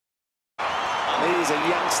He's a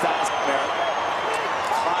youngster, Merrett.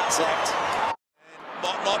 Class act.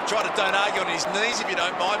 Mott tried to don't argue on his knees, if you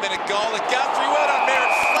don't mind. Been a goal. The Guthrie, well done,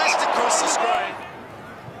 Merrett. Flashed across the screen.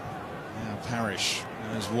 Now Parrish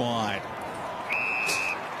goes wide.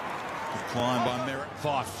 Good climb by Merrett.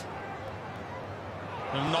 Fife.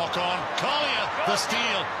 The knock on. Collier, the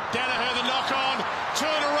steal. Danaher, the knock on. Two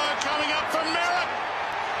in a row coming up from Merrett.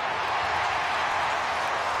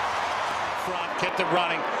 Front, kept it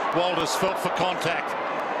running. Walters felt for contact.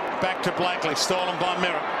 Back to Blakely, stolen by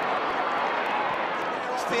Merrett.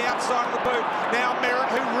 The outside of the boot. Now Merrett,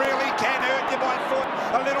 who really can hurt you by foot.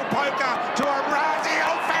 A little poker to a Razzie.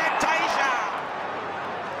 Oh, Fantasia!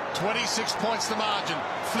 26 points the margin.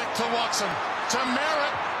 Flick to Watson. To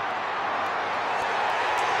Merrett.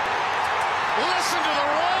 Listen to the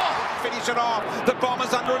roar. Finish it off. The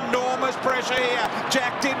Bombers under enormous pressure here.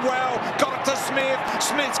 Jack did well. Got it to Smith.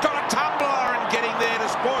 Smith's got a tumbler, and getting there to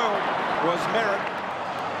spoil was Merrett.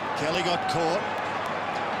 Kelly got caught.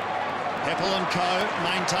 Heppel and Co.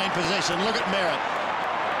 maintain possession. Look at Merrett.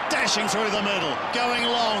 Dashing through the middle. Going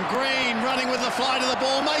long. Green running with the fly to the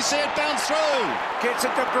ball. May see it bounce through. Gets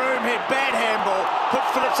it to Broomhead. Bad handball. Put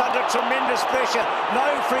Phillips under tremendous pressure. No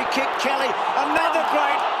free kick. Kelly. Another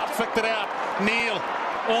great. Flicked it out. Neal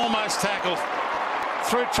almost tackled.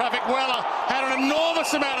 Through traffic. Weller had an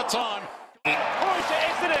enormous amount of time. Push to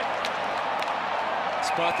Essendon.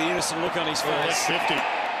 Despite the innocent look on his face. 50.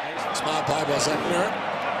 Smart play by Zach Merrett.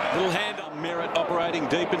 Little hand on Merrett operating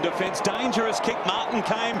deep in defence. Dangerous kick. Martin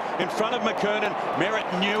came in front of McKernan. Merrett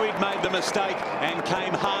knew he'd made the mistake and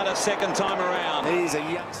came harder second time around. He's a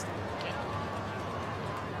youngster.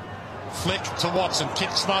 Flick to Watson.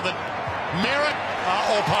 Kick smothered. Merrett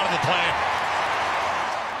all part of the plan.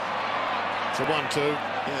 It's a 1-2.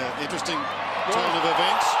 Yeah, interesting turn of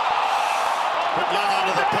events. Put Young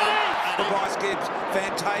under the pump. Bryce Gibbs.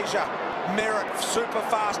 Fantasia. Merrett. Super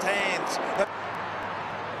fast hands.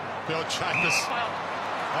 Bill Chambers.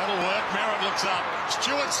 That'll work. Merrett looks up.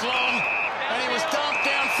 Stewart's long. And he was dumped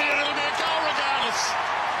downfield. It'll be a goal regardless.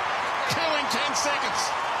 2 in 10 seconds.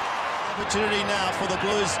 Opportunity now for the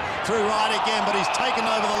Blues through right again, but he's taken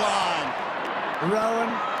over the line.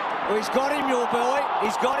 Rowan. Well, he's got him, your boy.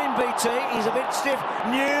 He's got him, BT. He's a bit stiff.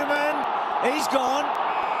 Newman. He's gone.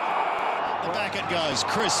 The back it goes.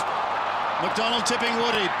 Crisp. McDonald tipping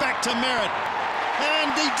Woody. Back to Merrett.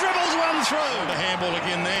 And he dribbles one through. The handball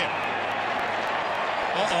again there.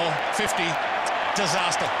 50.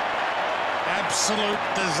 Disaster. Absolute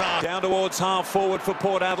disaster. Down towards half forward for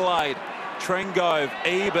Port Adelaide. Trengove,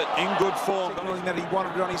 Ebert in good form. Signaling that he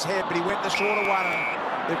wanted it on his head, but he went the shorter one.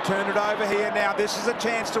 And they've turned it over here now. This is a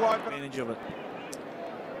chance to open. Advantage of it.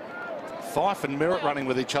 Fife and Merrett running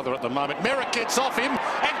with each other at the moment. Merrett gets off him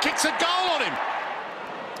and kicks a goal on him.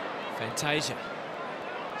 Fantasia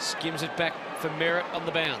skims it back for Merrett on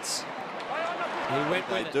the bounce. He went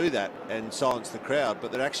with it. They do that and silence the crowd,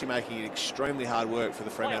 but they're actually making it extremely hard work for the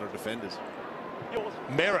Fremantle defenders.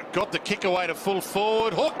 Merrett got the kick away to full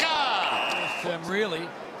forward. Hooker! Really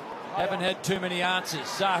haven't had too many answers.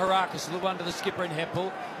 Zaharakis, the one to the skipper in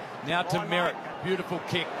Heppel. Now to Merrett. Beautiful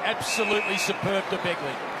kick. Absolutely superb to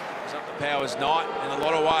Begley. It's up the Powers night in a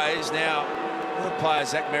lot of ways. Now, the player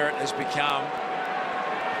Zach Merrett has become.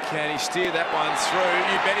 Can he steer that one through?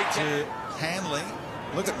 You bet he can. Hanley.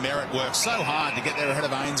 Look at Merrett work so hard to get there ahead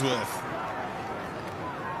of Ainsworth.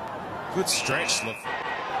 Good stretch. Look.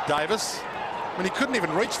 Davis. I mean, he couldn't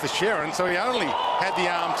even reach the Sharon, so he only had the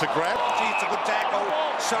arm to grab. Gee, it's a good tackle.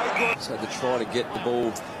 So good. So to try to get the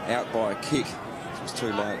ball out by a kick, it was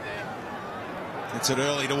too late. It's it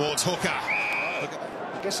early towards Hooker. I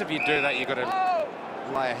guess if you do that, you've got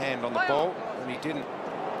to lay a hand on the ball, and he didn't.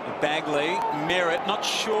 Bagley, Merrett, not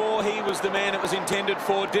sure he was the man it was intended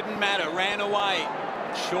for. Didn't matter. Ran away.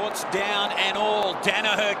 Shorts down and all.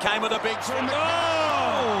 Danaher came with a big...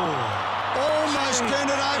 Almost turned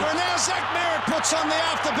it over. And now Zach Merrett puts on the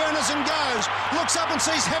afterburners and goes. Looks up and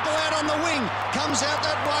sees Heppel out on the wing. Comes out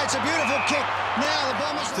that way. It's a beautiful kick. Now the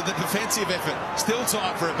Bombers to the defensive effort. Still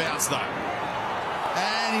time for a bounce though.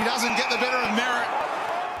 And he doesn't get the better of Merrett.